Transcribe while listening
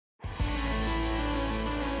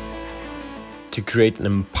To create an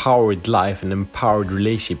empowered life, an empowered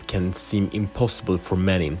relationship can seem impossible for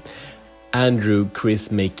many. Andrew, Chris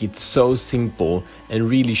make it so simple and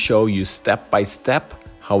really show you step by step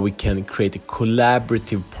how we can create a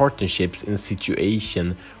collaborative partnerships in a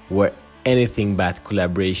situation where anything but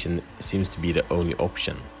collaboration seems to be the only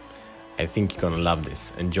option. I think you're gonna love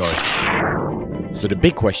this. Enjoy. So the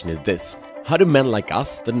big question is this: how do men like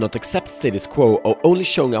us that not accept status quo of only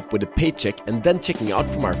showing up with a paycheck and then checking out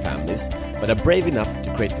from our families, but are brave enough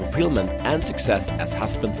to create fulfillment and success as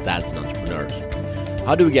husbands, dads and entrepreneurs?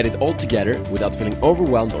 How do we get it all together without feeling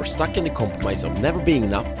overwhelmed or stuck in the compromise of never being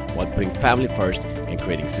enough while putting family first and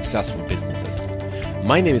creating successful businesses?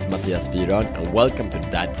 My name is Mattias Fyrön and welcome to the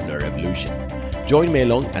Dadpreneur Revolution. Join me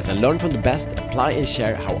along as I learn from the best, apply and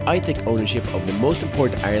share how I take ownership of the most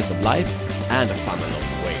important areas of life and have fun along the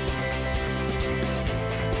way.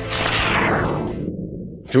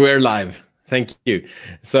 So we're live. Thank you.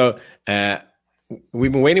 So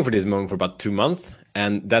we've been waiting for this moment for about 2 months.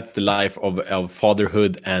 And that's the life of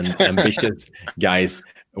fatherhood and ambitious guys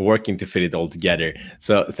working to fit it all together.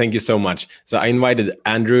 So thank you so much. So I invited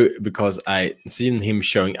Andrew because I seen him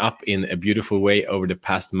showing up in a beautiful way over the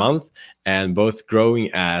past month, and both growing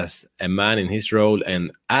as a man in his role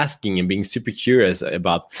and asking and being super curious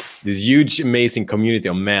about this huge, amazing community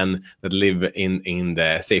of men that live in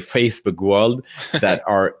the, say, Facebook world that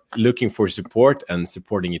are looking for support and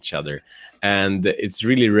supporting each other. And it's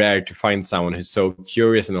really rare to find someone who's so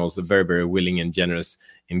curious and also very, very willing and generous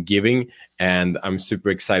in giving. And I'm super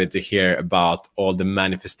excited to hear about all the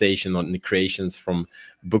manifestation on the creations from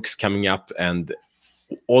books coming up and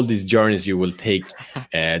all these journeys you will take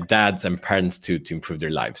dads and parents to improve their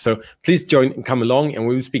lives. So please join and come along, and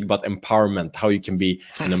we will speak about empowerment, how you can be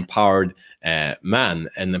an empowered man,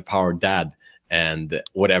 an empowered dad, and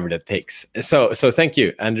whatever that takes. So thank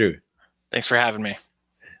you, Andrew. Thanks for having me.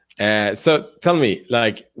 So tell me,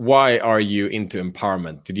 like, why are you into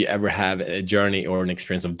empowerment? Did you ever have a journey or an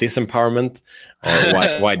experience of disempowerment,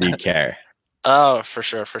 or why do you care? Oh, for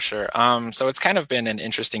sure. So it's kind of been an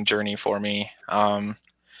interesting journey for me. When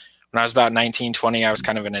I was about 19, 20, I was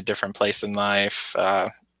kind of in a different place in life,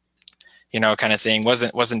 kind of thing.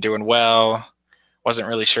 Wasn't doing well. Wasn't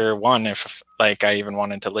really sure, if like I even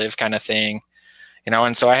wanted to live, kind of thing.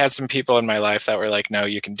 And so I had some people in my life that were like, no,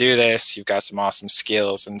 you can do this. You've got some awesome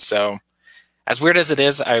skills. And so as weird as it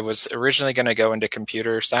is, I was originally going to go into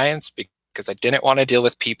computer science because I didn't want to deal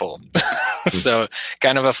with people. So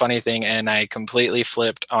kind of a funny thing. And I completely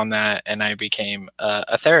flipped on that and I became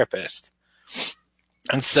a therapist.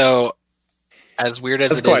 And so as weird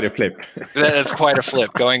as it is, quite a flip. That's quite a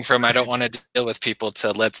flip, going from I don't want to deal with people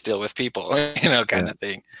to let's deal with people, kind of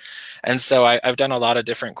thing. And so I've done a lot of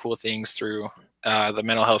different cool things through the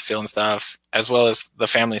mental health field and stuff, as well as the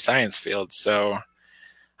family science field. So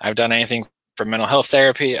I've done anything from mental health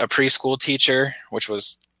therapy, a preschool teacher, which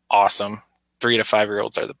was awesome. 3 to 5 year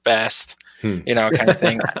olds are the best, kind of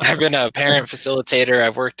thing. I've been a parent facilitator.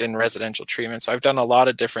 I've worked in residential treatment. So I've done a lot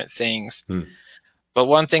of different things. But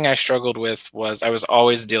one thing I struggled with was I was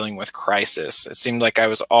always dealing with crisis. It seemed like I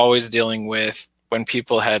was always dealing with when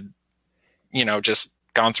people had, just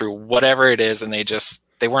gone through whatever it is, and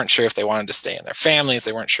they weren't sure if they wanted to stay in their families.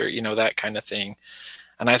 They weren't sure, that kind of thing.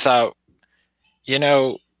 And I thought,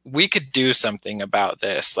 we could do something about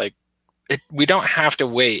this. Like, we don't have to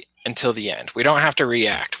wait until the end. We don't have to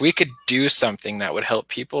react. We could do something that would help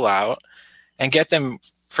people out and get them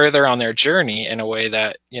further on their journey in a way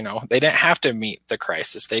that, they didn't have to meet the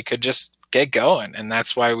crisis. They could just get going. And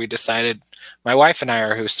that's why we decided, my wife and I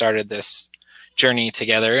are who started this journey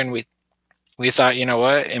together. And we thought,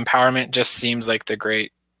 what, empowerment just seems like the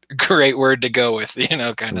great word to go with,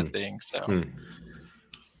 kind of thing.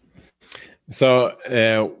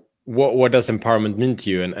 So what does empowerment mean to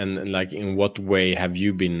you, and like, in what way have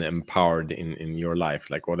you been empowered in your life?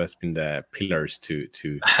 Like, what has been the pillars to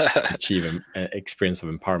achieve an experience of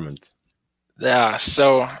empowerment? Yeah,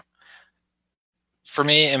 so for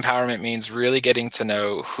me, empowerment means really getting to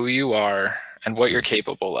know who you are and what you're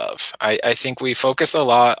capable of. I think we focus a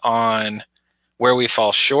lot on where we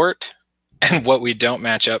fall short and what we don't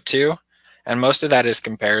match up to. And most of that is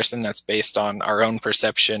comparison that's based on our own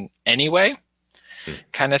perception anyway,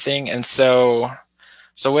 kind of thing. And so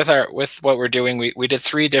with what we're doing, we did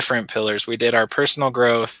 3 different pillars. We did our personal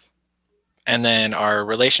growth, and then our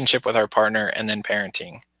relationship with our partner, and then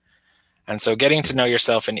parenting. And so getting to know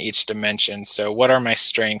yourself in each dimension. So what are my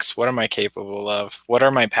strengths? What am I capable of? What are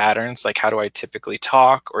my patterns? Like, how do I typically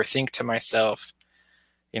talk or think to myself?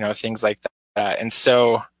 Things like that. And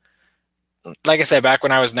so like I said, back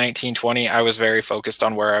when I was 19, 20, I was very focused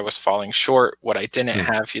on where I was falling short, what I didn't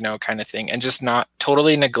have, kind of thing, and just not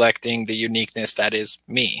totally neglecting the uniqueness that is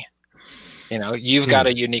me. You've got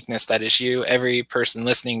a uniqueness that is you. Every person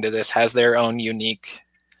listening to this has their own unique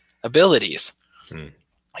abilities,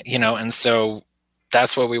 and so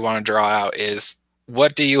that's what we want to draw out is,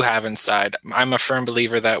 what do you have inside? I'm a firm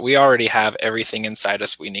believer that we already have everything inside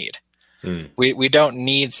us we need. We don't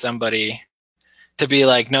need somebody to be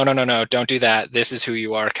like, no, don't do that. This is who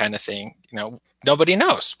you are, kind of thing. Nobody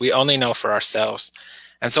knows. We only know for ourselves.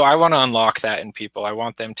 And so I want to unlock that in people. I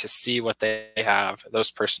want them to see what they have,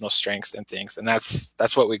 those personal strengths and things. And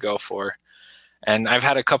that's what we go for. And I've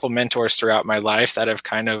had a couple mentors throughout my life that have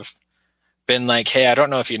kind of been like, hey, I don't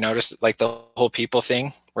know if you noticed like the whole people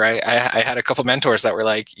thing, right? I had a couple mentors that were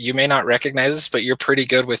like, you may not recognize this, but you're pretty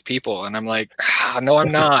good with people. And I'm like, no,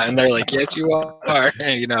 I'm not. And they're like, yes, you are,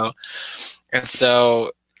 And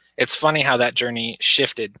so it's funny how that journey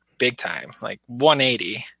shifted big time, like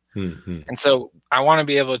 180. And so I want to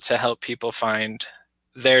be able to help people find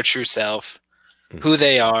their true self, who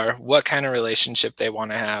they are, what kind of relationship they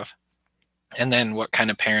want to have, and then what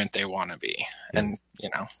kind of parent they want to be. And,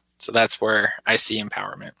 so that's where I see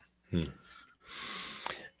empowerment.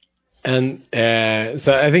 And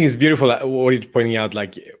so I think it's beautiful what you're pointing out,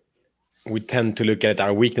 like we tend to look at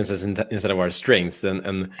our weaknesses instead of our strengths.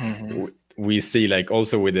 And we see, like,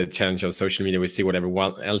 also with the challenge of social media, we see what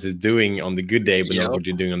everyone else is doing on the good day, but not what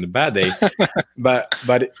you're doing on the bad day. but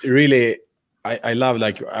really, I love,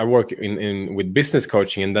 like, I work in with business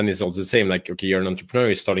coaching, and then it's also the same. Like, okay, you're an entrepreneur,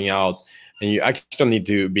 you're starting out, and you actually don't need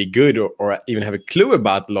to be good or even have a clue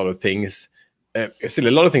about a lot of things. Still, a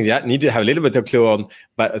lot of things you need to have a little bit of clue on,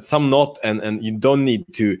 but some not, and you don't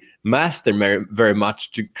need to master very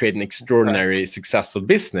much to create an extraordinary successful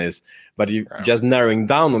business. But you just narrowing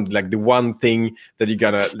down on like the one thing that you're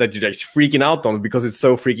just freaking out on because it's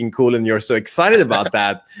so freaking cool and you're so excited about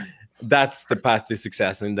that. That's the path to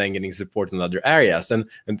success, and then getting support in other areas. And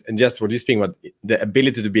just what you're speaking about, the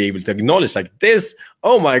ability to be able to acknowledge like this,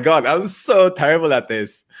 oh my God, I'm so terrible at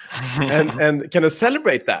this, and kind of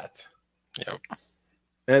celebrate that.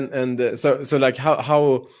 And so like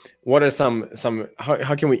how what are some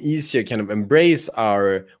how can we easier kind of embrace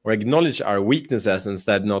or acknowledge our weaknesses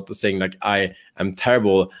instead not to saying like I am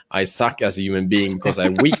terrible, I suck as a human being because I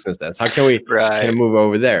have weaknesses? How can we kind of move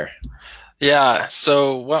over there? Yeah.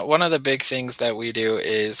 So one of the big things that we do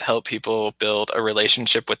is help people build a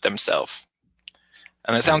relationship with themselves.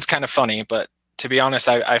 And it sounds kind of funny, but to be honest,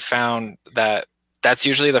 I found that that's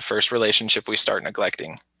usually the first relationship we start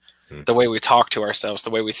neglecting. The way we talk to ourselves, the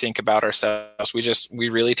way we think about ourselves, we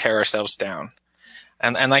really tear ourselves down.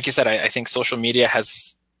 And like you said, I think social media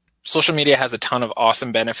has a ton of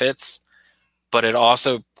awesome benefits, but it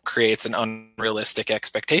also creates an unrealistic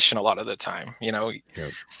expectation a lot of the time,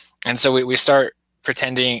 And so we start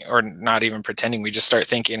pretending, or not even pretending, we just start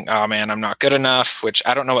thinking, oh man, I'm not good enough, which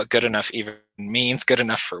I don't know what good enough even means. Good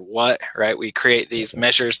enough for what, right? We create these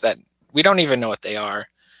measures that we don't even know what they are.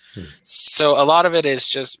 So a lot of it is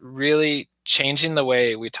just really changing the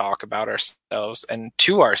way we talk about ourselves and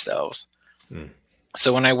to ourselves.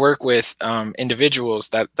 So when I work with individuals,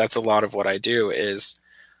 that's a lot of what I do is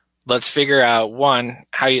let's figure out, one,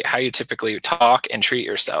 how you typically talk and treat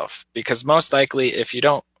yourself. Because most likely if you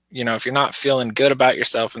don't, if you're not feeling good about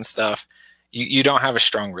yourself and stuff, you don't have a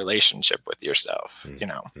strong relationship with yourself,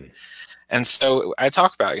 And so I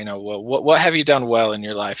talk about, well, what have you done well in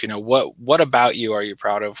your life? What about you are you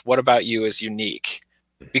proud of? What about you is unique?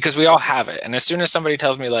 Because we all have it. And as soon as somebody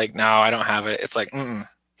tells me like, no, I don't have it, it's like,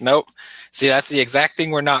 nope. See, that's the exact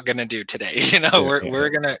thing we're not going to do today. We're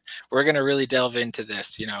going to really delve into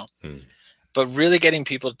this, but really getting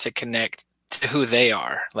people to connect to who they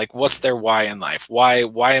are. Like, what's their why in life? Why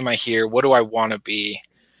am I here? What do I want to be?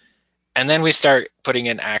 And then we start putting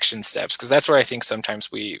in action steps, because that's where I think sometimes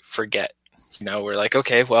we forget. We're like,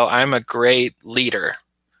 okay, well, I'm a great leader.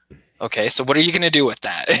 Okay, so what are you going to do with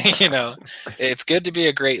that? It's good to be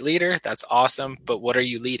a great leader. That's awesome. But what are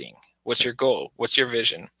you leading? What's your goal? What's your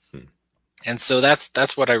vision? And so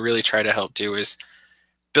that's what I really try to help do, is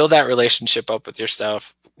build that relationship up with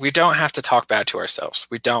yourself. We don't have to talk bad to ourselves.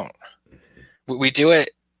 We don't. We do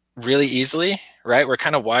it really easily, right? We're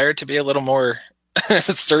kind of wired to be a little more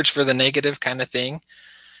search for the negative kind of thing.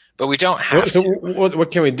 But we don't have to.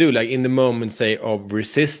 What can we do? Like in the moment, say, of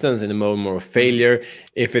resistance, in the moment of failure,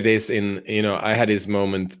 if it is in, I had this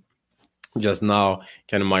moment just now,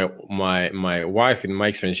 kind of my wife, in my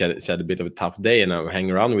experience, she had a bit of a tough day, and I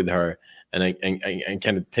hang around with her, and I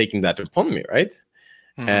kind of taking that upon me, right?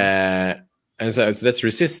 And so that's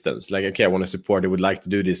resistance. Like, okay, I want to support, I would like to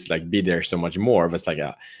do this, like be there so much more, but it's like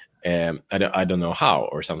I don't know how,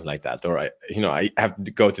 or something like that, or I have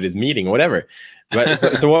to go to this meeting or whatever. But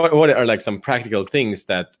so what are like some practical things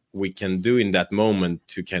that we can do in that moment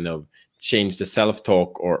to kind of change the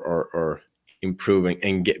self-talk or improving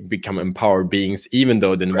and become empowered beings, even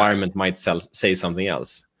though the environment might say something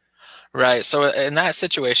else? Right. So in that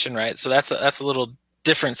situation, right, so that's a little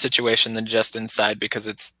different situation than just inside, because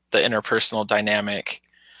it's the interpersonal dynamic.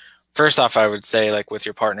 First off, I would say, like with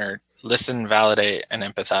your partner, listen, validate, and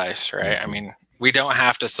empathize, right? I mean, we don't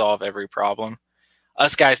have to solve every problem.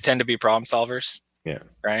 Us guys tend to be problem solvers. Yeah.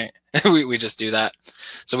 Right. we just do that.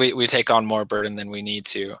 So we take on more burden than we need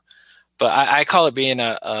to. But I call it being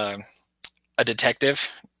a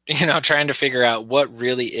detective, trying to figure out what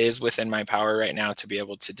really is within my power right now to be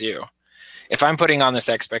able to do. If I'm putting on this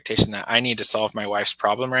expectation that I need to solve my wife's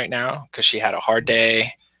problem right now because she had a hard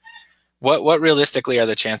day, what realistically are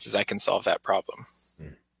the chances I can solve that problem?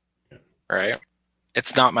 Right?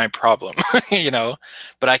 It's not my problem,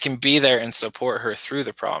 but I can be there and support her through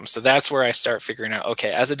the problem. So that's where I start figuring out,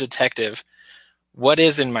 okay, as a detective, what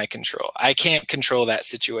is in my control? I can't control that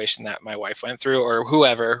situation that my wife went through or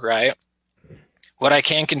whoever, right? What I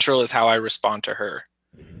can control is how I respond to her.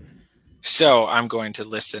 So I'm going to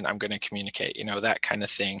listen, I'm going to communicate, that kind of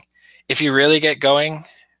thing. If you really get going,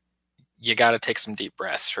 you got to take some deep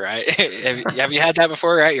breaths, right? Have you had that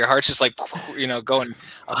before, right? Your heart's just like, going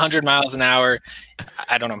 100 miles an hour.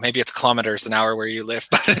 I don't know, maybe it's kilometers an hour where you live,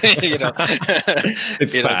 but,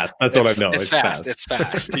 it's fast. That's all I know. It's fast. It's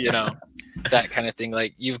fast, that kind of thing.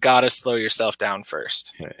 Like, you've got to slow yourself down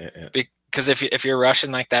first. Yeah. Because if you're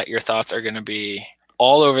rushing like that, your thoughts are going to be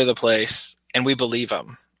all over the place, and we believe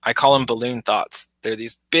them. I call them balloon thoughts. They're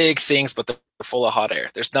these big things, but they're full of hot air.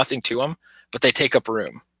 There's nothing to them, but they take up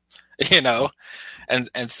room, and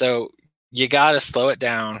so you got to slow it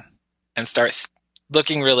down and start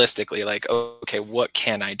looking realistically, like, okay, what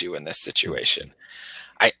can I do in this situation?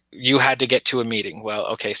 You had to get to a meeting. Well,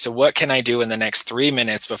 okay, so what can I do in the next 3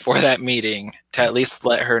 minutes before that meeting to at least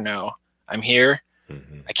let her know I'm here?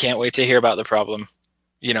 Mm-hmm. I can't wait to hear about the problem,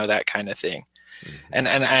 that kind of thing. Mm-hmm. And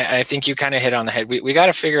I think you kind of hit on the head. We got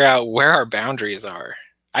to figure out where our boundaries are.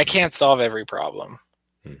 I can't solve every problem.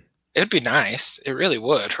 Mm-hmm. It'd be nice. It really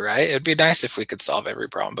would, right? It'd be nice if we could solve every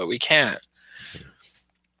problem, but we can't. Mm-hmm.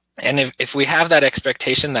 And if we have that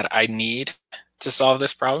expectation that I need to solve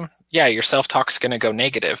this problem, yeah, your self-talk's going to go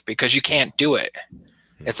negative because you can't do it.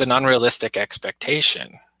 It's an unrealistic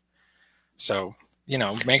expectation. So,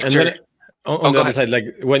 make and sure. Then on the other side, like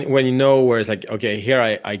when where it's like, okay, here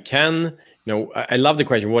I can, I love the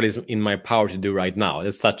question, what is in my power to do right now?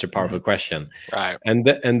 That's such a powerful question. Right. And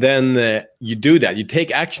then you do that. You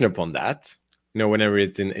take action upon that, whenever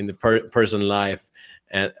it's in the personal life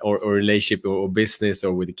or relationship or business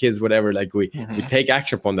or with the kids, whatever, like we take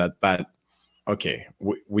action upon that, but okay,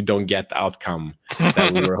 we don't get the outcome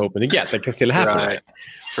that we were hoping to get. That can still happen, right?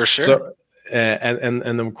 For sure. So,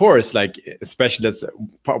 and of course, like, especially that's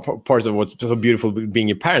part of what's so beautiful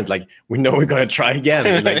being a parent. Like, we know we're gonna try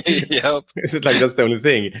again. Like, yep. It's like that's the only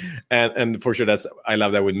thing. And for sure, I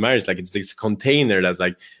love that with marriage. Like, it's this container that's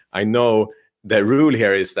like, I know the rule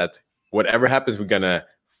here is that whatever happens, we're gonna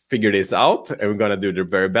figure this out and we're gonna do the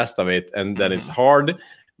very best of it. And then it's hard,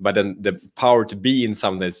 but then the power to be in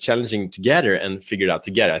something that's challenging together and figure it out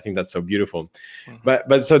together. I think that's so beautiful.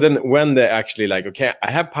 But so then when they actually like, okay, I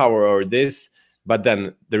have power over this, but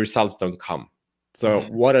then the results don't come. So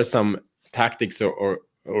what are some tactics or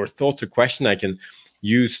thoughts or question I can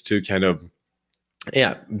use to kind of,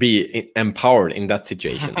 be empowered in that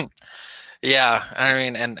situation? Yeah, I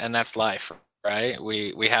mean, and that's life, right?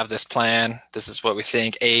 We have this plan. This is what we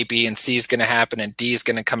think A, B, and C is going to happen, and D is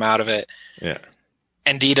going to come out of it. Yeah.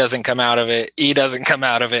 And D doesn't come out of it, E doesn't come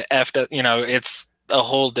out of it, F, it's a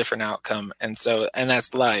whole different outcome. And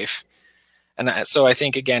that's life. And so I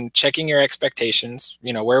think, again, checking your expectations,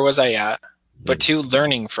 where was I at? But 2,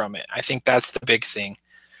 learning from it. I think that's the big thing.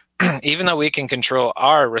 Even though we can control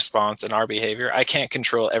our response and our behavior, I can't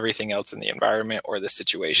control everything else in the environment or the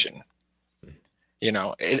situation.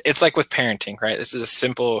 It's like with parenting, right? This is a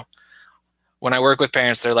simple, when I work with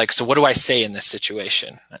parents, they're like, so what do I say in this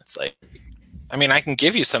situation? And it's like, I mean, I can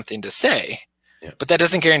give you something to say, but that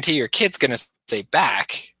doesn't guarantee your kid's going to say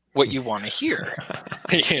back what you want to hear,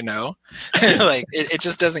 like it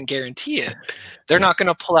just doesn't guarantee it. They're not going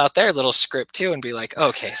to pull out their little script too and be like,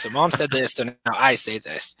 okay, so mom said this, so now I say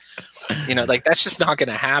this, like that's just not going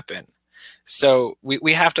to happen. So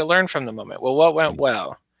we have to learn from the moment. Well, what went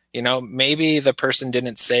well? Maybe the person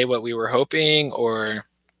didn't say what we were hoping, or,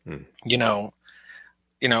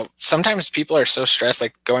 sometimes people are so stressed,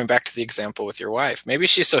 like going back to the example with your wife, maybe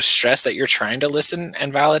she's so stressed that you're trying to listen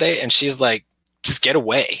and validate, and she's like, just get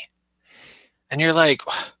away. And you're like,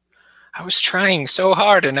 I was trying so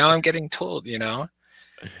hard and now I'm getting told,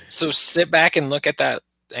 So sit back and look at that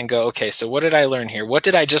and go, okay, so what did I learn here? What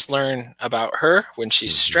did I just learn about her when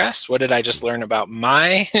she's stressed? What did I just learn about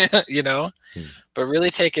my, But really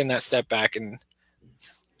taking that step back. And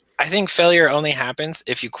I think failure only happens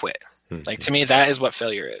if you quit. Like, to me, that is what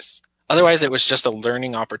failure is. Otherwise, it was just a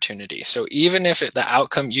learning opportunity. So even if the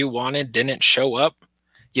outcome you wanted didn't show up,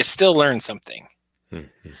 you still learned something.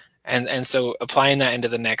 And so applying that into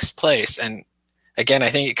the next place. And again, I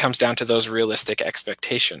think it comes down to those realistic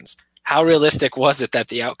expectations. How realistic was it that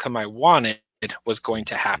the outcome I wanted was going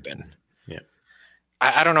to happen? Yeah.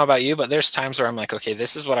 I don't know about you, but there's times where I'm like, okay,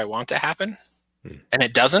 this is what I want to happen. And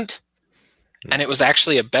it doesn't. And it was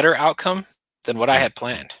actually a better outcome than what I had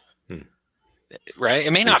planned. Right?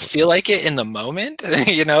 It may not feel like it in the moment,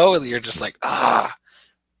 you're just like,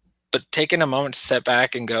 but taking a moment to step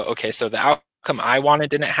back and go, okay, so the outcome I wanted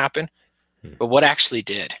didn't happen, but what actually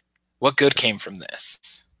did? What good came from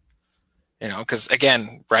this? Because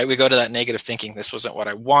again, right, we go to that negative thinking. This wasn't what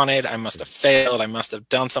I wanted. I must have failed. I must have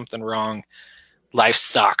done something wrong. Life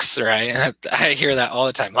sucks, right? I hear that all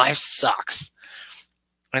the time. Life sucks.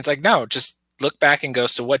 And it's like, no, just look back and go,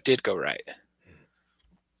 so what did go right?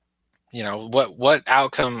 What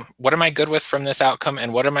outcome, what am I good with from this outcome?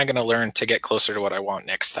 And what am I going to learn to get closer to what I want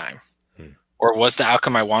next time? Or was the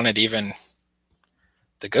outcome I wanted even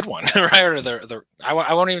the good one, right? Or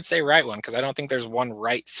I won't even say right one, because I don't think there's one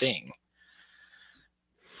right thing.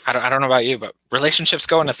 I don't know about you, but relationships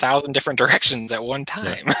go in 1,000 different directions at one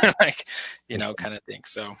time, kind of thing.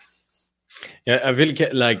 So. Yeah, I feel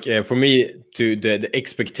like for me, to the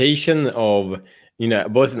expectation of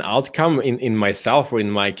both an outcome in myself or in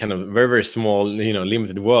my kind of very, very small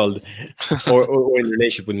limited world, or in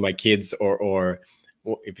relationship with my kids, or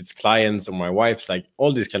if it's clients or my wife's, like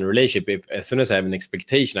all this kind of relationship. If as soon as I have an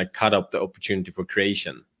expectation, I cut up the opportunity for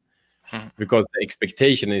creation. Because the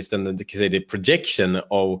expectation is then the projection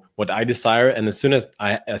of what I desire, and as soon as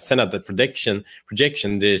I send out that projection,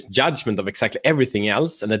 there's judgment of exactly everything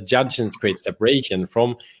else, and that judgment creates separation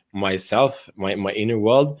from myself, my inner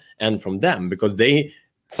world, and from them, because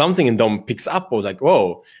something in them picks up of like,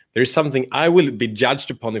 whoa, there's something I will be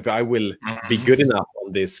judged upon if I will be good enough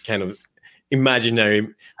on this kind of imaginary,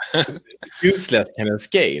 useless kind of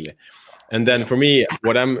scale. And then for me,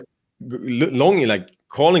 what I'm longing, like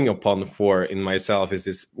calling upon for in myself, is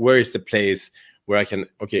this: where is the place where I can,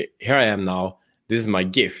 okay, here I am now, this is my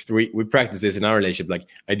gift. We practice this in our relationship. Like,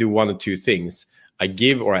 I do one or two things: I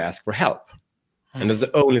give or I ask for help. And that's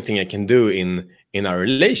the only thing I can do in our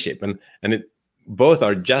relationship, and it both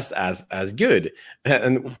are just as good.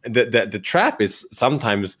 And the trap is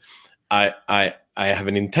sometimes I have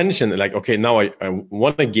an intention, like, okay, now I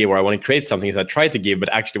want to give, or I want to create something, so I try to give, but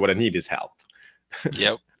actually what I need is help.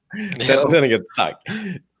 Yep. Then I get stuck.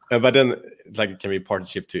 But then, like, it can be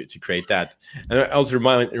partnership to create that. And I also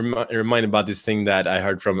remind about this thing that I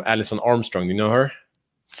heard from Alison Armstrong. Do you know her?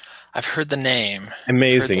 I've heard the name.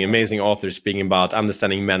 Amazing author, speaking about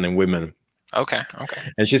understanding men and women. Okay.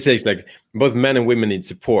 And she says, like, both men and women need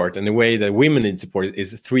support, and the way that women need support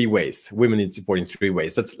is 3 ways. Women need support in 3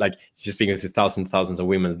 ways. That's like, she's speaking to thousands of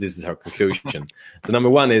women. This is her conclusion. So number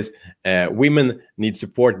 1 is women need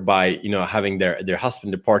support by having their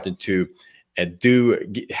husband, their partner, to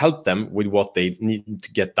help them with what they need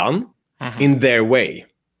to get done in their way.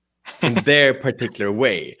 In their particular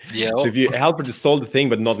way. Yep. So if you help her to solve the thing,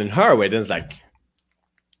 but not in her way, then it's like,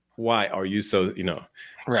 why are you so,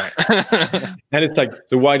 Right. And it's like,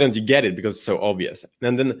 so why don't you get it? Because it's so obvious.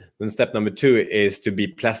 And then step number 2 is to be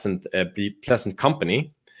pleasant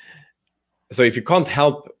company. So if you can't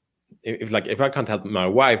help, if I can't help my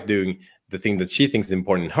wife doing the thing that she thinks is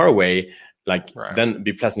important in her way, like, then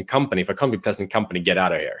be pleasant company. If I can't be pleasant company, get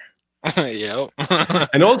out of here. Yep.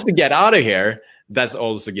 And also to get out of here, that's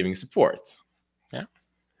also giving support. Yeah.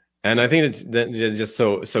 And I think that's just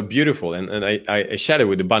so beautiful. And I chatted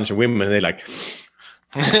with a bunch of women, and they're like,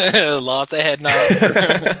 lots of head nods.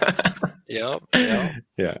 Yep.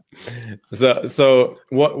 Yeah. So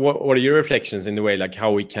what are your reflections in the way, like,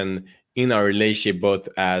 how we can, in our relationship, both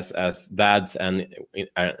as dads and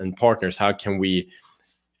partners, how can we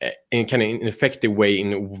in kind of an effective way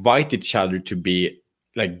invite each other to be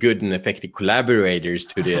like good and effective collaborators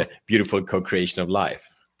to the beautiful co-creation of life?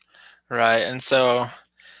 Right. And so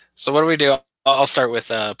what do we do? I'll start with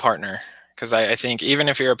a partner, because I think even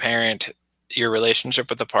if you're a parent, your relationship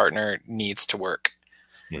with the partner needs to work.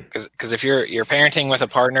 Because if you're parenting with a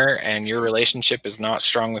partner and your relationship is not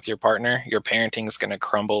strong with your partner, your parenting is going to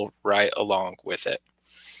crumble right along with it.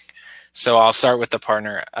 So I'll start with the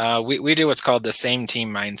partner. We do what's called the same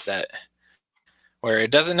team mindset, where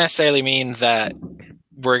it doesn't necessarily mean that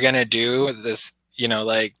we're going to do this,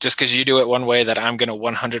 like just because you do it one way that I'm going to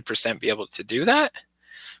 100% be able to do that.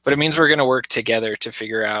 But it means we're going to work together to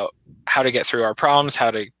figure out how to get through our problems,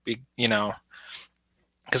 how to be,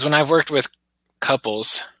 because when I've worked with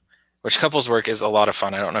couples, which couples work is a lot of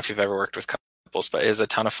fun. I don't know if you've ever worked with couples, but it is a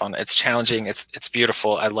ton of fun. It's challenging. It's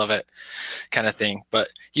beautiful. I love it, kind of thing. But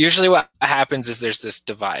usually what happens is there's this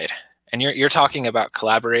divide, and you're talking about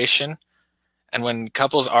collaboration. And when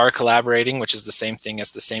couples are collaborating, which is the same thing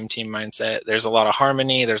as the same team mindset, there's a lot of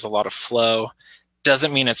harmony, there's a lot of flow.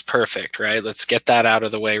 Doesn't mean it's perfect, right? Let's get that out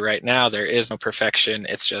of the way right now. There is no perfection.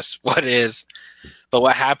 It's just what is. But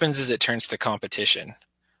what happens is it turns to competition.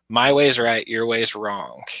 My way's right, your way's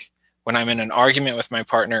wrong. When I'm in an argument with my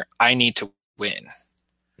partner, I need to win.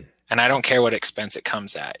 And I don't care what expense it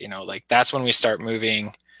comes at. Like that's when we start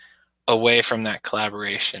moving away from that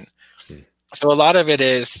collaboration. So a lot of it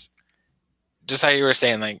is just how you were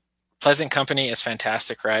saying, like pleasant company is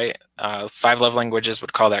fantastic, right? 5 love languages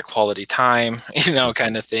would call that quality time,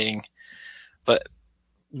 kind of thing. But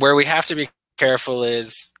where we have to be careful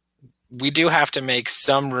is we do have to make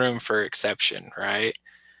some room for exception, right?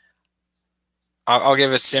 I'll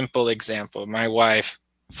give a simple example. My wife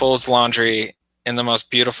folds laundry in the most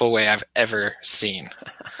beautiful way I've ever seen.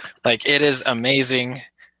 Like it is amazing,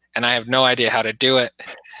 and I have no idea how to do it.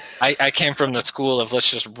 I came from the school of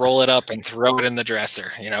let's just roll it up and throw it in the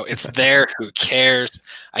dresser. It's there. Who cares?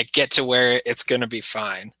 I get to wear it. It's going to be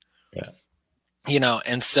fine. Yeah.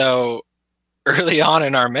 And so early on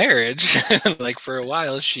in our marriage, like for a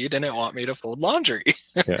while, she didn't want me to fold laundry,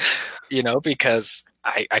 because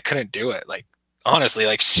I couldn't do it. Like, honestly,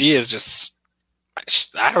 like she is just,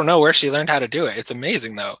 I don't know where she learned how to do it. It's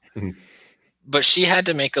amazing though. Mm-hmm. But she had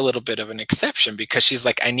to make a little bit of an exception because she's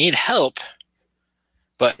like, I need help.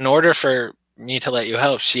 But in order for me to let you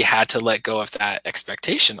help, she had to let go of that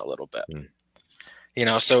expectation a little bit.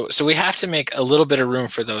 So we have to make a little bit of room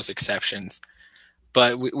for those exceptions.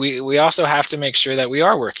 But we also have to make sure that we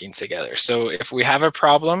are working together. So if we have a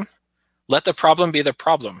problem, let the problem be the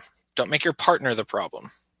problem. Don't make your partner the problem.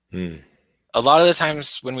 A lot of the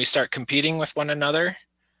times when we start competing with one another,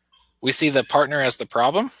 we see the partner as the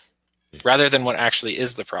problem rather than what actually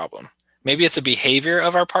is the problem. Maybe it's a behavior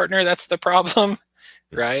of our partner that's the problem.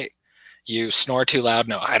 Right? You snore too loud.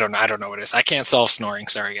 No, I don't know what it is. I can't solve snoring.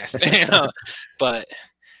 Sorry, guys. But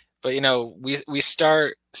we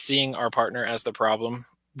start seeing our partner as the problem.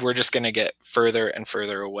 We're just going to get further and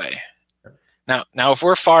further away. Now, if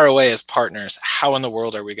we're far away as partners, how in the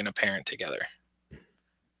world are we going to parent together?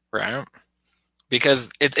 Right? Because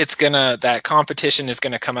that competition is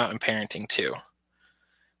going to come out in parenting too,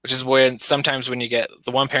 which is when sometimes when you get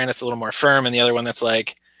the one parent that's a little more firm and the other one that's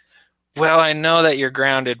like, well, I know that you're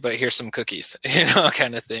grounded, but here's some cookies,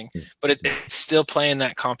 kind of thing. But it's still playing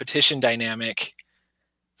that competition dynamic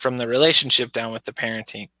from the relationship down with the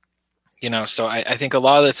parenting, So I think a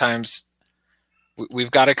lot of the times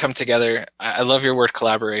we've got to come together. I love your word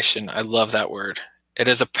collaboration. I love that word. It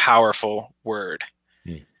is a powerful word.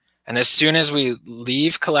 And as soon as we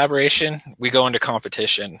leave collaboration, we go into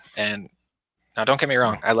competition. And now don't get me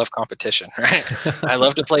wrong. I love competition, right? I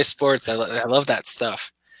love to play sports. I love that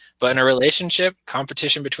stuff. But in a relationship,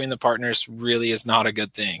 competition between the partners really is not a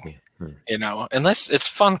good thing, unless it's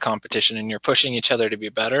fun competition and you're pushing each other to be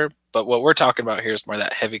better. But what we're talking about here is more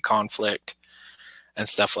that heavy conflict and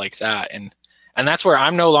stuff like that. And that's where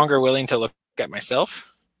I'm no longer willing to look at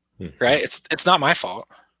myself, right? It's not my fault.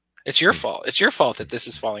 It's your fault. It's your fault that this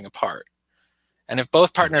is falling apart. And if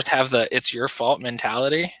both partners have the it's your fault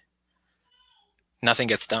mentality, nothing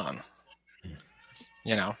gets done,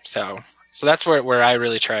 So that's where I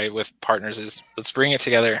really try with partners is let's bring it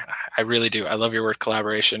together. I really do. I love your word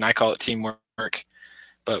collaboration. I call it teamwork.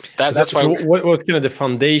 But that's why. So what's kind of the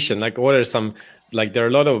foundation? Like, what are some, like, there are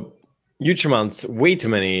a lot of huge amounts, way too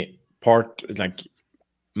many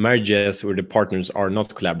marriages where the partners are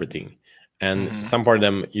not collaborating. And some part of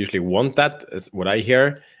them usually want that, is what I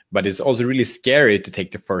hear. But it's also really scary to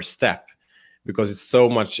take the first step, because it's so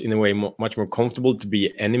much, in a way, much more comfortable to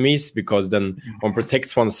be enemies, because then one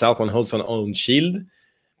protects oneself, one holds one's own shield,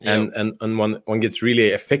 and one gets really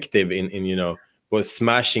effective in both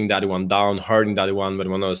smashing the other one down, hurting the other one, but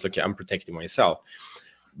one knows, okay, I'm protecting myself.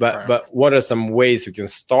 But what are some ways we can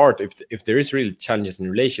start if there is really challenges in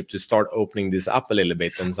relationship to start opening this up a little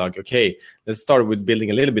bit, and it's like, okay, let's start with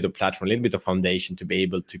building a little bit of platform, a little bit of foundation to be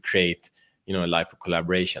able to create a life of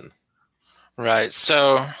collaboration. Right.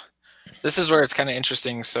 So this is where it's kind of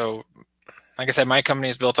interesting. So like I said, my company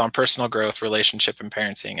is built on personal growth, relationship, and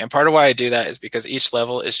parenting. And part of why I do that is because each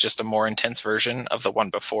level is just a more intense version of the one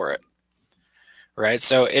before it. right?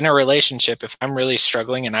 So in a relationship, if I'm really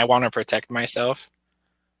struggling and I want to protect myself,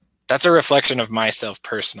 that's a reflection of myself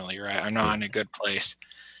personally, right? I'm not in a good place.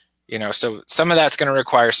 So some of that's going to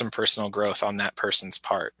require some personal growth on that person's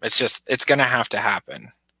part. It's going to have to happen.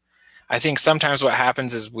 I think sometimes what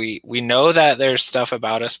happens is we know that there's stuff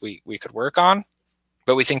about us we could work on,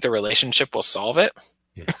 but we think the relationship will solve it.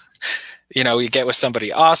 Yeah. We get with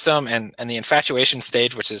somebody awesome and the infatuation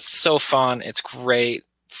stage, which is so fun. It's great.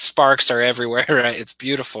 Sparks are everywhere, right? It's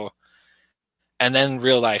beautiful. And then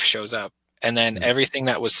real life shows up. And then everything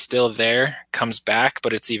that was still there comes back,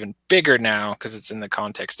 but it's even bigger now because it's in the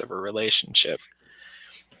context of a relationship.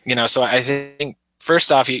 So I think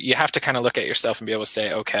first off, you have to kind of look at yourself and be able to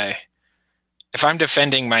say, okay, if I'm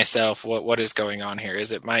defending myself, what is going on here?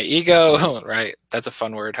 Is it my ego? Right? That's a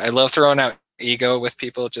fun word. I love throwing out ego with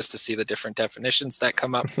people just to see the different definitions that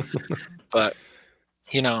come up. But,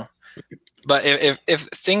 But if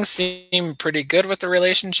things seem pretty good with the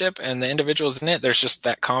relationship and the individual's in it, there's just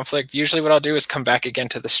that conflict. Usually what I'll do is come back again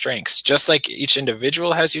to the strengths. Just like each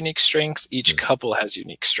individual has unique strengths, each couple has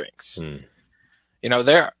unique strengths.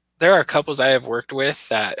 There are couples I have worked with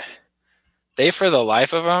that they, for the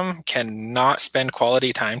life of them, cannot spend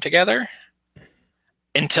quality time together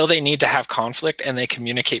until they need to have conflict, and they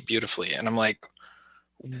communicate beautifully. And I'm like,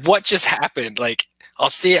 what just happened? Like, I'll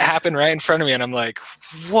see it happen right in front of me, and I'm like,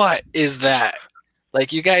 what is that?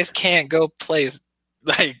 Like, you guys can't go play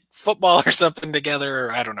like football or something together,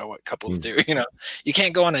 or I don't know what couples do. You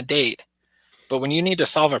can't go on a date. But when you need to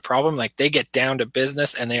solve a problem, like, they get down to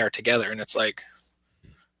business and they are together, and it's like,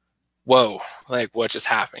 whoa, like, what just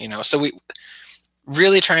happened? So we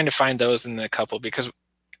really trying to find those in the couple, because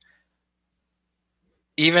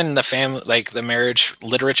even the family, like the marriage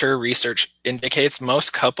literature research indicates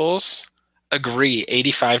most couples agree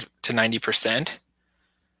 85 to 90%,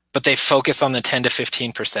 but they focus on the 10 to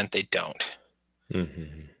 15% they don't.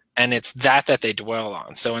 And it's that they dwell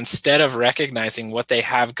on. So instead of recognizing what they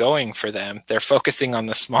have going for them, they're focusing on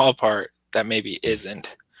the small part that maybe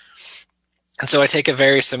isn't. And so I take a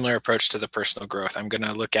very similar approach to the personal growth. I'm going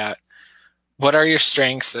to look at, what are your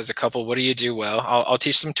strengths as a couple? What do you do well? I'll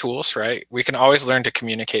teach some tools, right? We can always learn to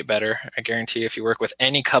communicate better. I guarantee if you work with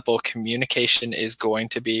any couple, communication is going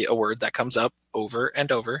to be a word that comes up over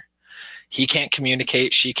and over. He can't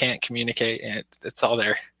communicate, she can't communicate, and it's all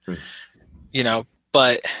there.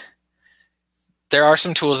 But there are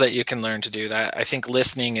some tools that you can learn to do that. I think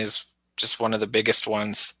listening is just one of the biggest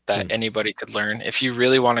ones that anybody could learn. If you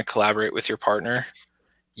really want to collaborate with your partner,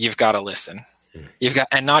 you've got to listen. You've got,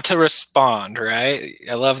 and not to respond, right?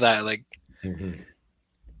 I love that. Like,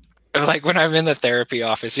 like when I'm in the therapy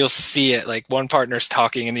office, you'll see it. Like, one partner's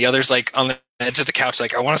talking and the other's like on the edge of the couch,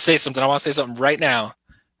 like, I want to say something. I want to say something right now.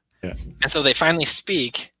 Yeah. And so they finally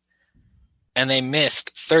speak, and they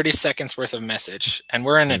missed 30 seconds worth of message. And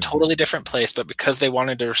we're in a totally different place, but because they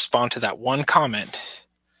wanted to respond to that one comment,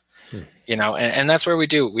 and that's where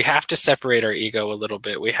we have to separate our ego a little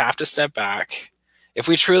bit. We have to step back. If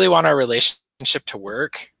we truly want our relationship to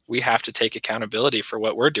work, we have to take accountability for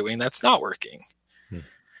what we're doing that's not working.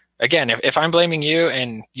 Again, if I'm blaming you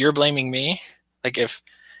and you're blaming me, like if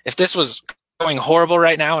this was going horrible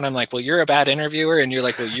right now and I'm like, well, you're a bad interviewer, and you're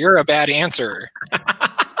like, well, you're a bad answerer,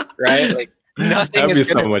 right? Like, nothing That'd be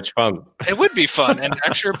so much fun. It would be fun, and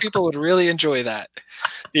I'm sure people would really enjoy that,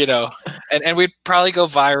 and we'd probably go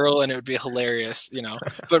viral, and it would be hilarious,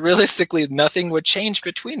 but realistically, nothing would change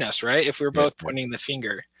between us, right? If we were both pointing the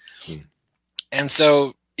finger. And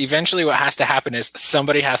so eventually what has to happen is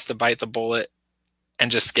somebody has to bite the bullet and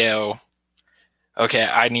just go, okay,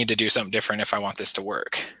 I need to do something different if I want this to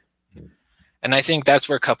work. And I think that's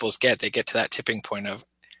where couples they get to that tipping point of,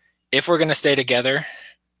 if we're going to stay together,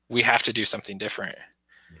 we have to do something different.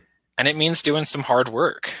 And it means doing some hard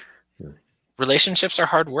work. Relationships are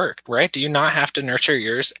hard work, right? Do you not have to nurture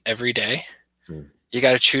yours every day? You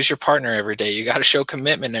got to choose your partner every day. You got to show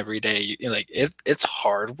commitment every day. It's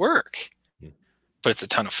hard work, but it's a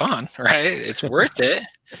ton of fun, right? It's worth it.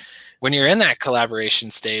 When you're in that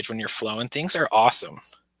collaboration stage, when you're flowing, things are awesome.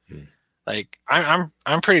 Like,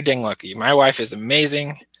 I'm pretty dang lucky. My wife is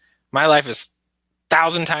amazing. My life is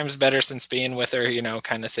 1,000 times better since being with her,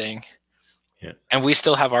 kind of thing. Yeah. And we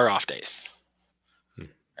still have our off days,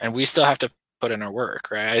 and we still have to put in our work,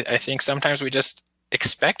 right? I think sometimes we just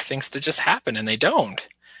expect things to just happen, and they don't.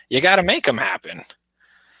 You got to make them happen,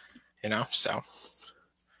 so.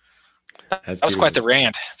 That was quite the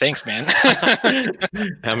rant. Thanks, man.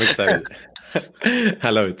 I'm excited. I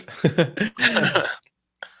love it.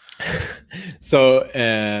 So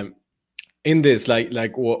in this,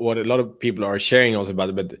 like what a lot of people are sharing also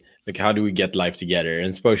about, but like how do we get life together, and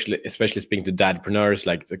especially speaking to dadpreneurs,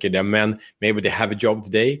 like okay, they're men, maybe they have a job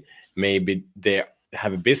today, maybe they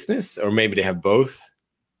have a business, or maybe they have both,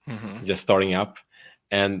 just starting up,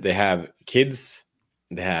 and they have kids,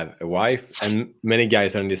 they have a wife, and many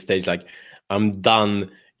guys are in this stage like, I'm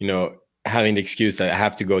done, having the excuse that I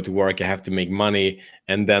have to go to work, I have to make money,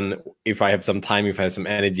 and then if I have some time, if I have some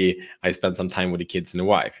energy, I spend some time with the kids and the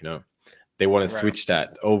wife. They want to switch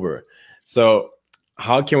that over. So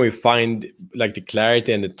how can we find like the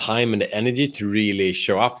clarity and the time and the energy to really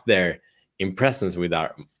show up there in presence with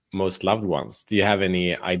our most loved ones? Do you have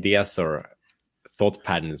any ideas or thought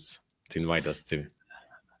patterns to invite us to?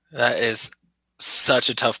 That is such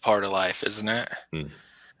a tough part of life, isn't it?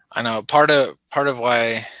 I know part of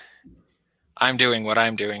why I'm doing what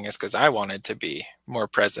I'm doing is because I wanted to be more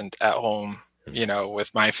present at home,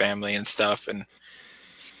 with my family and stuff. And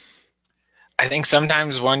I think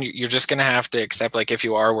sometimes you're just going to have to accept, like if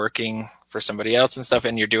you are working for somebody else and stuff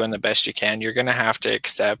and you're doing the best you can, you're going to have to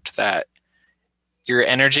accept that your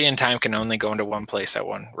energy and time can only go into one place at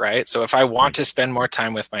one, right? So if I want to spend more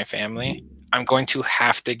time with my family, I'm going to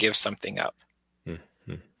have to give something up.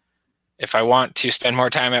 If I want to spend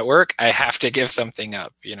more time at work, I have to give something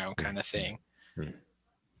up, kind of thing.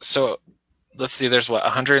 So let's see, there's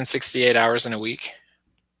 168 hours in a week.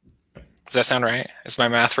 Does that sound right? Is my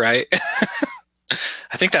math right?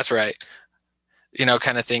 I think that's right.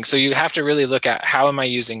 Kind of thing. So you have to really look at, how am I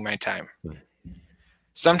using my time?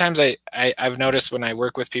 Sometimes I've noticed when I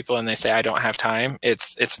work with people and they say I don't have time,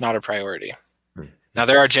 it's not a priority. Now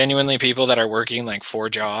there are genuinely people that are working like 4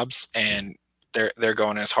 jobs and they're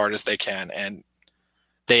going as hard as they can, and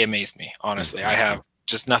they amaze me, honestly. I have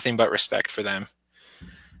just nothing but respect for them.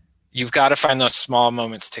 You've got to find those small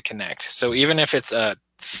moments to connect. So even if it's a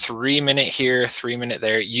 3-minute here, 3-minute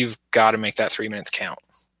there, you've got to make that 3 minutes count.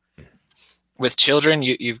 With children,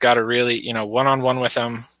 you've got to really, one-on-one with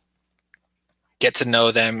them, get to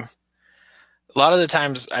know them. A lot of the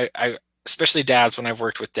times, I especially dads, when I've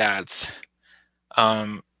worked with dads,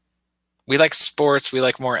 we like sports, we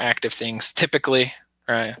like more active things, typically,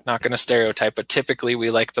 right? Not going to stereotype, but typically we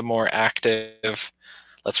like the more active,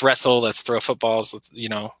 let's wrestle, let's throw footballs, let's,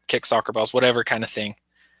 kick soccer balls, whatever kind of thing.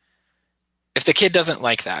 If the kid doesn't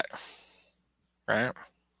like that, right?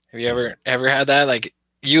 Have you ever had that? Like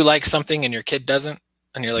you like something and your kid doesn't,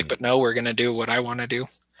 and you're like, but no, we're going to do what I want to do.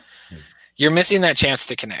 You're missing that chance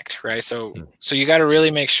to connect, right? So you got to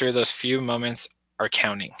really make sure those few moments are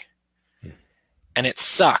counting. And it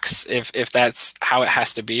sucks if that's how it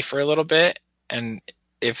has to be for a little bit. And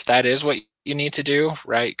if that is what you need to do,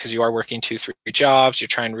 right? Because you are working 2-3 jobs, you're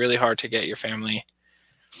trying really hard to get your family.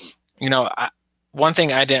 One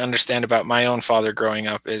thing I didn't understand about my own father growing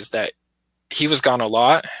up is that he was gone a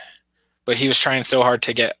lot, but he was trying so hard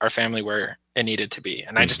to get our family where it needed to be.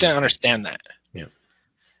 And I just didn't understand that.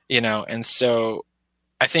 Yeah. And so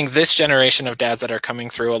I think this generation of dads that are coming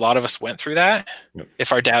through, a lot of us went through that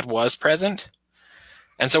if our dad was present.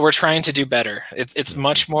 And so we're trying to do better. It's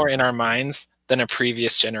much more in our minds than a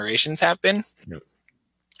previous generations have been.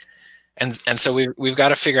 And so we've got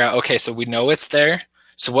to figure out, okay, so we know it's there.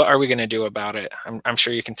 So what are we going to do about it? I'm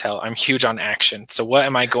sure you can tell I'm huge on action. So what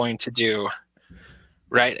am I going to do?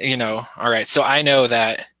 Right. All right. So I know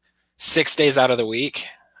that 6 days out of the week,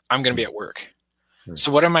 I'm going to be at work.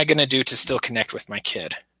 So what am I going to do to still connect with my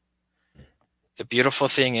kid? The beautiful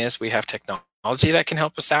thing is we have technology that can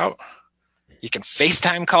help us out. You can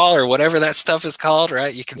FaceTime call or whatever that stuff is called,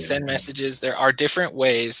 right? You can send messages. There are different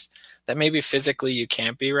ways that maybe physically you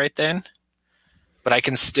can't be right then, but I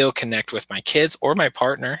can still connect with my kids or my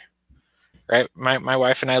partner, right? My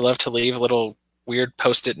wife and I love to leave little weird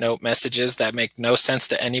Post-it note messages that make no sense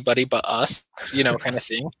to anybody but us, kind of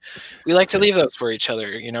thing. We like to leave those for each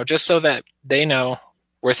other, just so that they know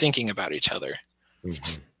we're thinking about each other.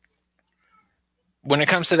 When it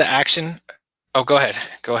comes to the action, go ahead.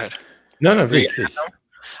 No, please.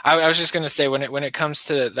 I was just going to say, when it comes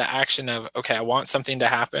to the action of, okay, I want something to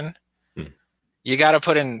happen, you got to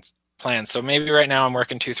put in plans. So maybe right now I'm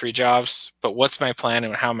working 2-3 jobs, but what's my plan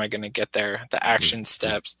and how am I going to get there? The action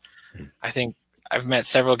steps. I think I've met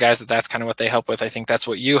several guys that's kind of what they help with. I think that's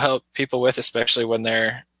what you help people with, especially when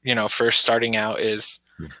they're, first starting out is,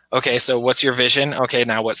 okay, so what's your vision? Okay,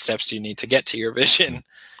 now what steps do you need to get to your vision?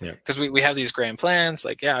 Because we have these grand plans,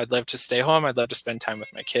 like, I'd love to stay home. I'd love to spend time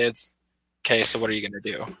with my kids. Okay, so what are you going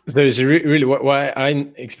to do? So it's really what I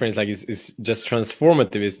experience is just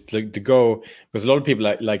transformative, is like to go, because a lot of people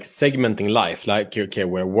like segmenting life, like, okay,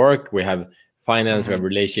 we work, we have finance, we have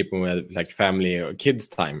relationship, and we have like family or kids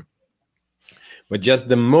time. But just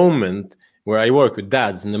the moment where I work with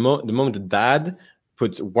dads, and the moment the dad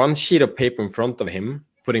puts one sheet of paper in front of him,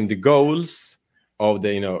 putting the goals of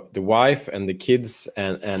the wife and the kids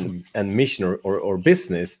and mission or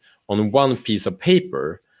business on one piece of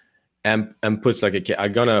paper, and puts like, okay,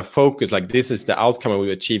 I'm gonna focus, like this is the outcome I will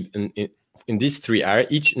achieve in these 3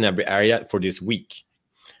 areas, each and every area for this week.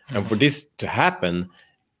 And for this to happen,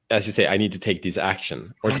 as you say, I need to take this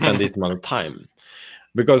action or spend this amount of time.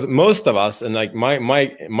 Because most of us, and like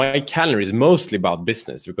my calendar is mostly about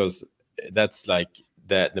business, because that's like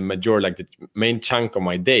the majority, like the main chunk of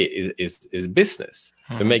my day is business.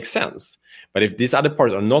 That makes sense. But if these other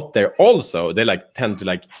parts are not there also, they like tend to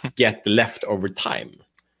like get the leftover time.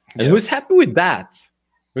 And who's happy with that?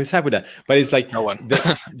 Who's happy with that? But it's like no one.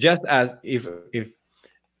 Just as if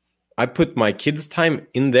I put my kids' time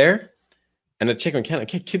in there and I check on calendar,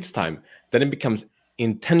 okay, kids' time, then it becomes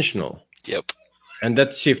intentional. Yep. And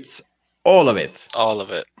that shifts all of it. All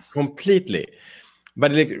of it. Completely.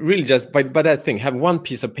 But like really just by that thing, have one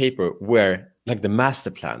piece of paper where like the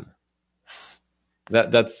master plan.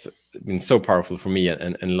 That's been so powerful for me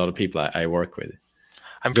and a lot of people I work with.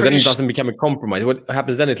 Because then it doesn't become a compromise. What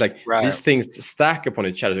happens then is like these things stack upon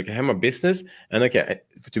each other. Okay, I have my business, and okay,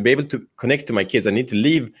 to be able to connect to my kids, I need to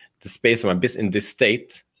leave the space of my business in this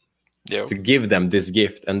state to give them this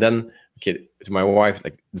gift, and then okay, to my wife,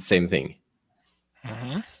 like the same thing.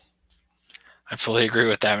 Mm-hmm. I fully agree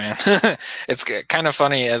with that, man. It's kind of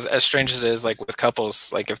funny, as strange as it is, like with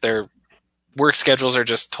couples, like if their work schedules are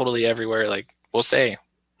just totally everywhere, like we'll say,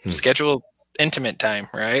 schedule intimate time,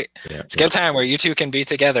 right? Schedule time where you two can be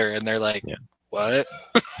together, and they're like, what?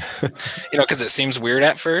 Because it seems weird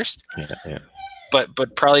at first.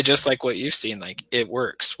 But probably just like what you've seen, like it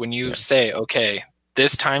works when you say, okay,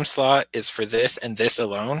 this time slot is for this and this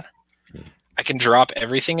alone. I can drop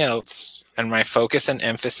everything else, and my focus and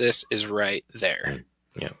emphasis is right there.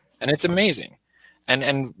 And it's amazing.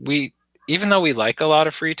 And we, even though we like a lot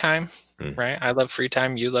of free time, right? I love free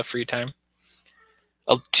time. You love free time.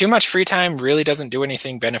 Too much free time really doesn't do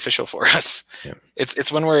anything beneficial for us.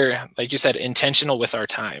 It's when we're, like you said, intentional with our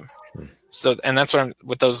time. So, and that's what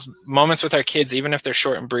with those moments with our kids, even if they're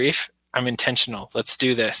short and brief, I'm intentional. Let's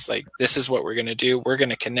do this. Like, this is what we're going to do. We're going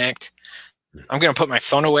to connect. I'm going to put my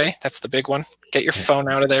phone away. That's the big one. Get your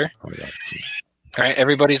phone out of there. All right.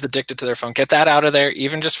 Everybody's addicted to their phone. Get that out of there.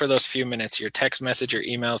 Even just for those few minutes, your text message, your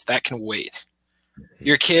emails, that can wait.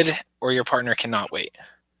 Your kid or your partner cannot wait.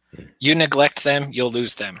 You neglect them, you'll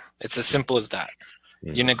lose them. It's as simple as that.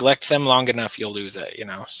 You neglect them long enough, you'll lose it,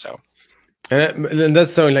 so. And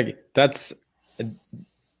that's so like, that's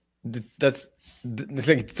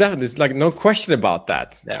it's like no question about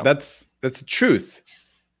that. That's the truth.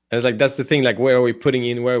 And it's like, that's the thing, like where are we putting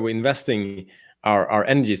in, where are we investing our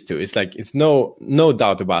energies to? It's like, it's no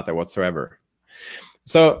doubt about that whatsoever.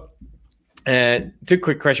 So two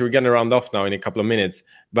quick questions. We're going to round off now in a couple of minutes.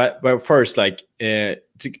 But first, like,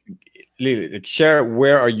 share,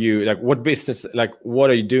 where are you, like what business, like what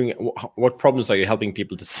are you doing? What problems are you helping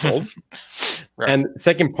people to solve? And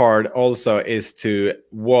second part also is to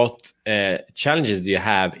what challenges do you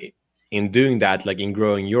have in doing that, like in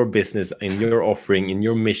growing your business, in your offering, in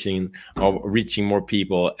your mission of reaching more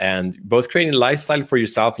people, and both creating a lifestyle for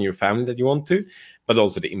yourself and your family that you want to, but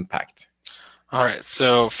also the impact. All right.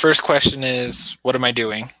 So first question is, what am I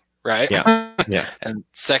doing? Right. And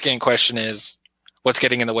second question is, what's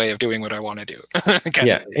getting in the way of doing what I want to do?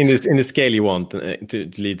 In the scale you want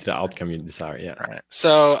to lead to the outcome you desire. Right.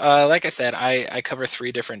 So like I said, I cover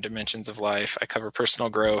 3 different dimensions of life. I cover personal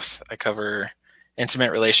growth, I cover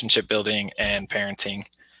intimate relationship building, and parenting,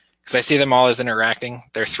 because I see them all as interacting.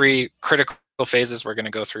 They're 3 critical phases we're going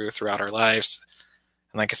to go throughout our lives.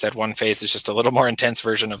 And like I said, one phase is just a little more intense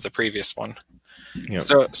version of the previous one.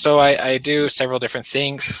 So I do several different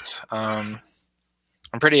things. I'm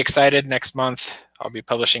pretty excited. Next month, I'll be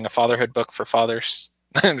publishing a fatherhood book for fathers,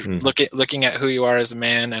 looking at who you are as a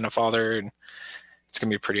man and a father, and it's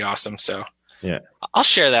gonna be pretty awesome. So I'll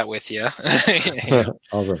share that with you.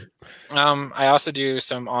 Awesome. I also do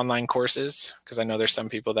some online courses, because I know there's some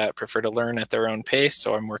people that prefer to learn at their own pace.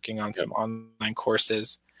 So I'm working on some online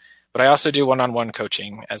courses, but I also do one-on-one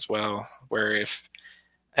coaching as well,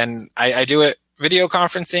 and I do it video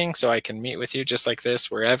conferencing, so I can meet with you just like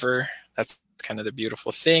this wherever. That's kind of the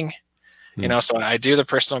beautiful thing, so I do the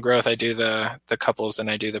personal growth, I do the couples, and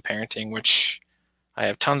I do the parenting, which I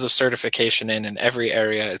have tons of certification in every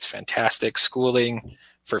area. It's fantastic. Schooling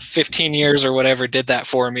for 15 years or whatever did that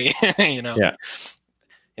for me,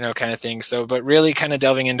 kind of thing. So, but really kind of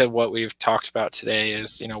delving into what we've talked about today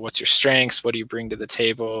is, what's your strengths? What do you bring to the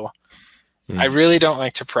table? I really don't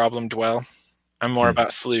like to problem dwell. I'm more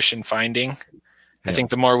about solution finding. I think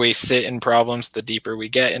the more we sit in problems, the deeper we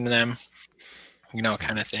get in them,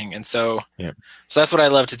 kind of thing. And so that's what I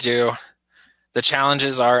love to do. The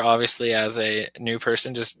challenges are obviously, as a new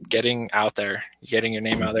person, just getting out there, getting your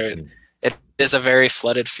name out there. It is a very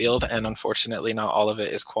flooded field, and unfortunately not all of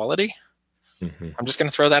it is quality. I'm just going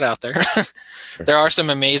to throw that out there. There are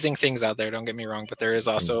some amazing things out there, don't get me wrong, but there is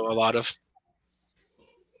also a lot of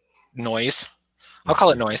noise. I'll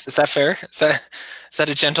call it noise. Is that fair? Is that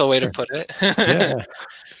a gentle way to put it? Yeah,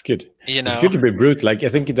 it's good. It's good to be brutal. Like, I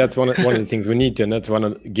think that's one of the things we need to, and that's one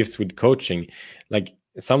of the gifts with coaching. Like,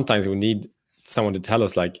 sometimes we need someone to tell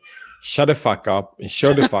us, like, shut the fuck up and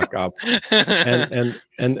show the fuck up.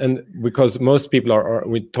 And because most people are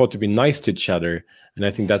we're taught to be nice to each other. And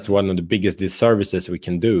I think that's one of the biggest disservices we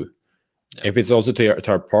can do. Yeah. If it's also to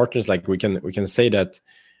our partners, like we can say that,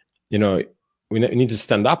 we need to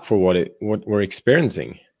stand up for what we're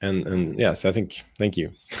experiencing. And yes, I think, thank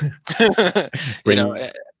you.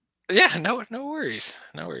 Yeah, no worries.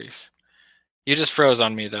 No worries. You just froze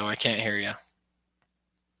on me though. I can't hear you.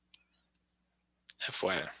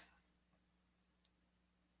 FYI.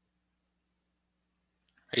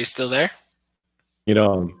 Are you still there?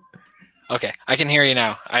 Okay, I can hear you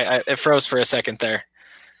now. It froze for a second there.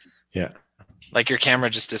 Yeah. Like your camera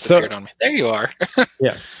just disappeared on me. There you are.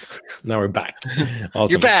 Yeah. Now we're back. Awesome.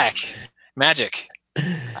 You're back. Magic.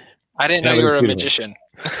 I didn't know you were a magician.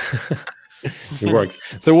 It works.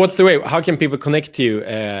 So what's the way? How can people connect to you?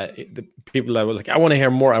 The people that were like, I want to hear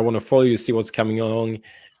more. I want to follow you, see what's coming on.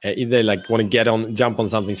 Either like want to jump on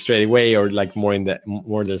something straight away, or like more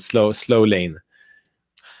the slow lane.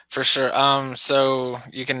 For sure. So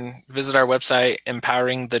you can visit our website,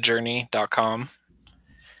 empoweringthejourney.com.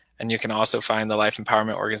 And you can also find the Life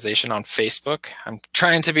Empowerment Organization on Facebook. I'm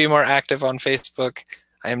trying to be more active on Facebook.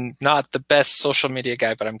 I am not the best social media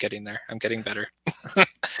guy, but I'm getting there. I'm getting better.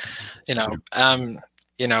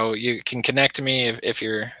 You can connect to me if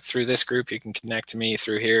you're through this group. You can connect to me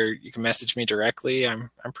through here. You can message me directly.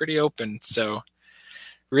 I'm pretty open. So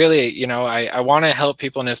really, I want to help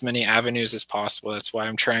people in as many avenues as possible. That's why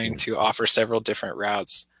I'm trying to offer several different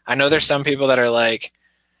routes. I know there's some people that are like,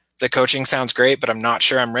 the coaching sounds great, but I'm not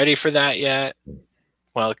sure I'm ready for that yet.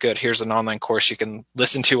 Well, good. Here's an online course you can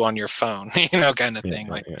listen to on your phone, kind of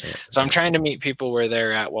thing. So I'm trying to meet people where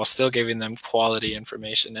they're at while still giving them quality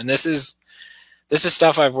information. And this is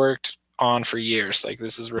stuff I've worked on for years. Like,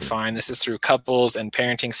 this is refined. This is through couples and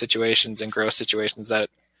parenting situations and growth situations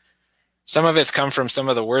that some of it's come from some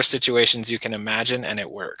of the worst situations you can imagine, and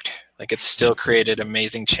it worked. Like, it's still created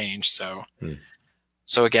amazing change.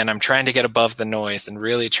 So again, I'm trying to get above the noise and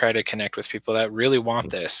really try to connect with people that really want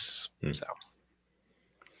this. So.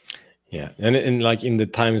 Yeah, and like in the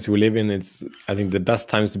times we live in, it's, I think, the best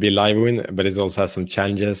times to be alive in, but it also has some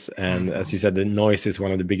challenges. And as you said, the noise is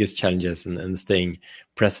one of the biggest challenges, and staying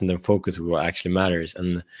present and focused with what actually matters,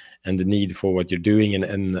 and the need for what you're doing.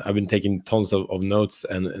 And I've been taking tons of notes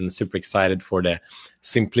and super excited for the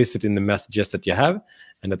simplicity in the messages that you have.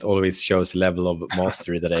 And that always shows a level of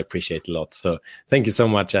mastery that I appreciate a lot. So thank you so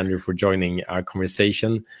much, Andrew, for joining our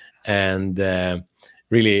conversation, and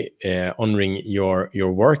really honoring your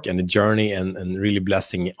work and the journey, and really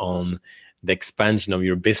blessing on the expansion of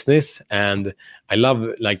your business. And I love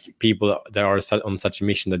like people that are on such a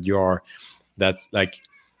mission that you are, that's like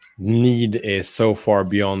need is so far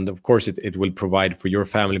beyond. Of course, it will provide for your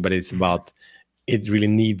family, but it's about, it really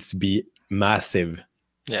needs to be massive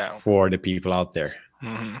for the people out there.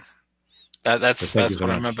 Mm-hmm. That's what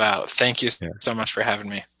I'm about. Thank you so much for having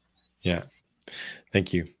me. Yeah,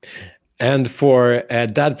 thank you. And for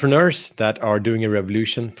dadpreneurs that are doing a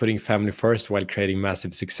revolution, putting family first while creating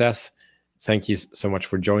massive success, thank you so much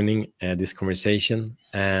for joining this conversation.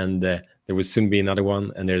 And there will soon be another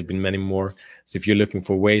one, and there's been many more. So if you're looking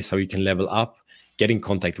for ways how you can level up, get in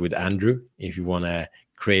contact with Andrew if you want to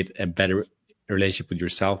create a better relationship with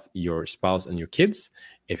yourself, your spouse, and your kids.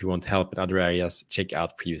 If you want help in other areas, check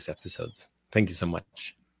out previous episodes. Thank you so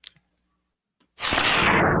much.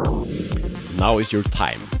 Now is your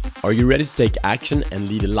time. Are you ready to take action and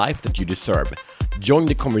lead a life that you deserve? Join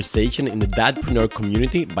the conversation in the Dadpreneur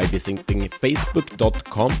community by visiting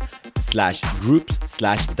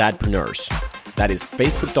facebook.com/groups/dadpreneurs. That is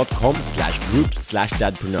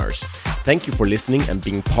facebook.com/groups/dadpreneurs. Thank you for listening and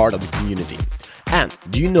being part of the community. And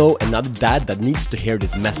do you know another dad that needs to hear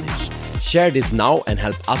this message? Share this now and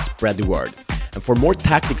help us spread the word. And for more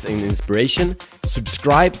tactics and inspiration,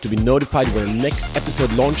 subscribe to be notified when the next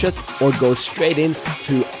episode launches, or go straight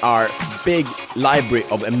into our big library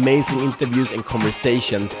of amazing interviews and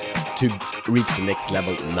conversations to reach the next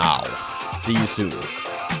level now. See you soon.